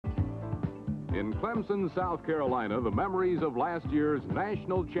In Clemson, South Carolina, the memories of last year's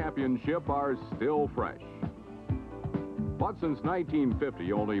national championship are still fresh. But since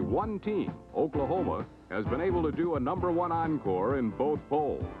 1950, only one team, Oklahoma, has been able to do a #1 encore in both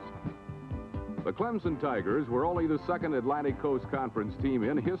polls. The Clemson Tigers were only the second Atlantic Coast Conference team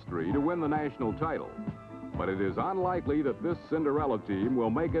in history to win the national title. But it is unlikely that this Cinderella team will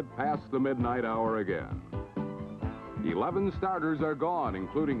make it past the midnight hour again. 11 starters are gone,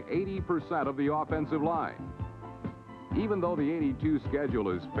 including 80% of the offensive line. Even though the 82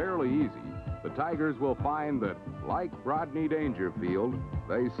 schedule is fairly easy, the Tigers will find that, like Rodney Dangerfield,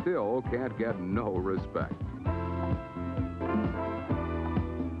 they still can't get no respect.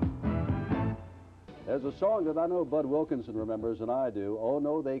 There's a song that I know Bud Wilkinson remembers, and I do. Oh,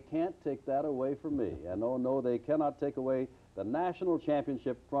 no, they can't take that away from me. And oh, no, they cannot take away the national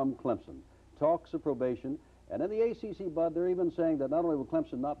championship from Clemson. Talks of probation. And in the ACC, Bud, they're even saying that not only will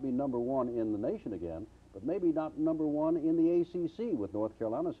Clemson not be #1 in the nation again, but maybe not #1 in the ACC with North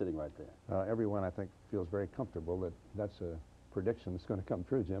Carolina sitting right there. Everyone, I think, feels very comfortable that that's a prediction that's going to come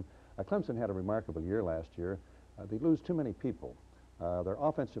true, Jim. Clemson had a remarkable year last year. They lose too many people. Their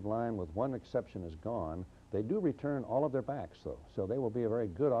offensive line, with one exception, is gone. They do return all of their backs, though, so they will be a very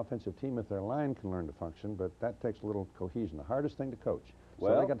good offensive team if their line can learn to function, but that takes a little cohesion, the hardest thing to coach.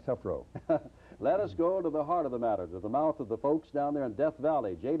 So they got a tough row. Let us go to the heart of the matter, to the mouth of the folks down there in Death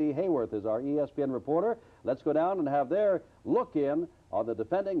Valley. J.D. Hayworth is our ESPN reporter. Let's go down and have their look-in on the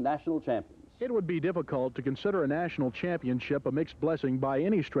defending national champions. It would be difficult to consider a national championship a mixed blessing by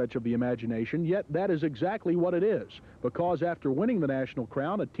any stretch of the imagination, yet that is exactly what it is, because after winning the national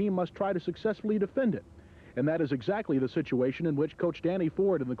crown, a team must try to successfully defend it. And that is exactly the situation in which Coach Danny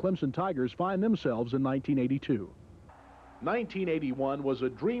Ford and the Clemson Tigers find themselves in 1982. 1981 was a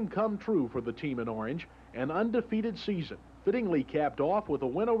dream come true for the team in orange, an undefeated season, fittingly capped off with a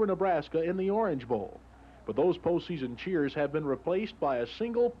win over Nebraska in the Orange Bowl. But those postseason cheers have been replaced by a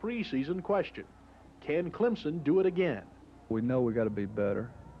single preseason question. Can Clemson do it again? We know we got to be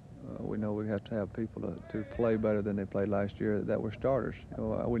better. We know we have to have people to play better than they played last year that were starters.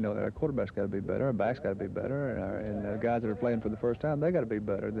 We know that our quarterback's got to be better, our back's got to be better, and the guys that are playing for the first time, they got to be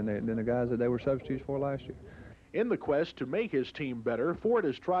better than the guys that they were substitutes for last year. In the quest to make his team better, Ford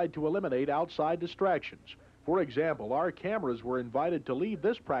has tried to eliminate outside distractions. For example, our cameras were invited to leave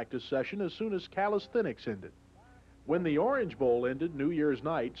this practice session as soon as calisthenics ended. When the Orange Bowl ended New Year's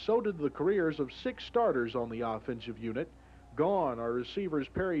night, so did the careers of 6 starters on the offensive unit. Gone are receivers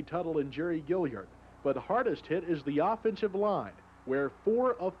Perry Tuttle and Jerry Gilliard, but hardest hit is the offensive line, where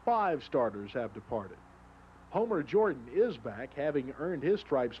 4 of 5 starters have departed. Homer Jordan is back, having earned his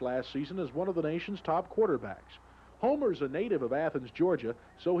stripes last season as one of the nation's top quarterbacks. Homer's a native of Athens, Georgia,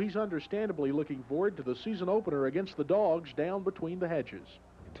 so he's understandably looking forward to the season opener against the Dogs down between the hedges.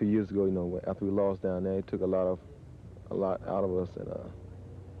 2 years ago, after we lost down there, it took a lot out of us, and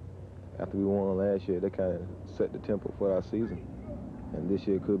after we won last year, that kind of set the tempo for our season, and this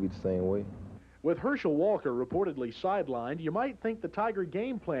year could be the same way. With Herschel Walker reportedly sidelined, you might think the Tiger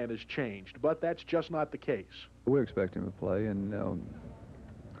game plan has changed, but that's just not the case. We're expecting him to play, and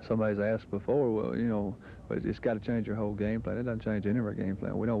somebody's asked before, well, but it's got to change your whole game plan. It doesn't change any of our game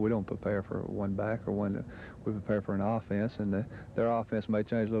plan. We don't prepare for one back or one. We prepare for an offense, and their offense may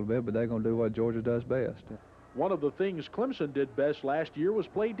change a little bit, but they're going to do what Georgia does best. One of the things Clemson did best last year was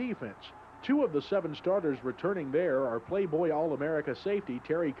play defense. 2 of the 7 starters returning there are Playboy All-America safety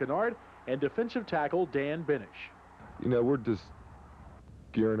Terry Kennard and defensive tackle Dan Benish. We're just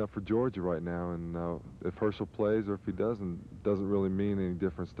gearing up for Georgia right now, and if Herschel plays or if he doesn't really mean any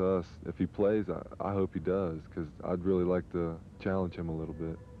difference to us. If he plays, I hope he does, because I'd really like to challenge him a little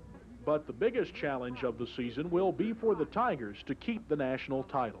bit. But the biggest challenge of the season will be for the Tigers to keep the national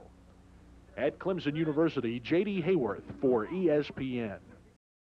title. At Clemson University, J.D. Hayworth for ESPN.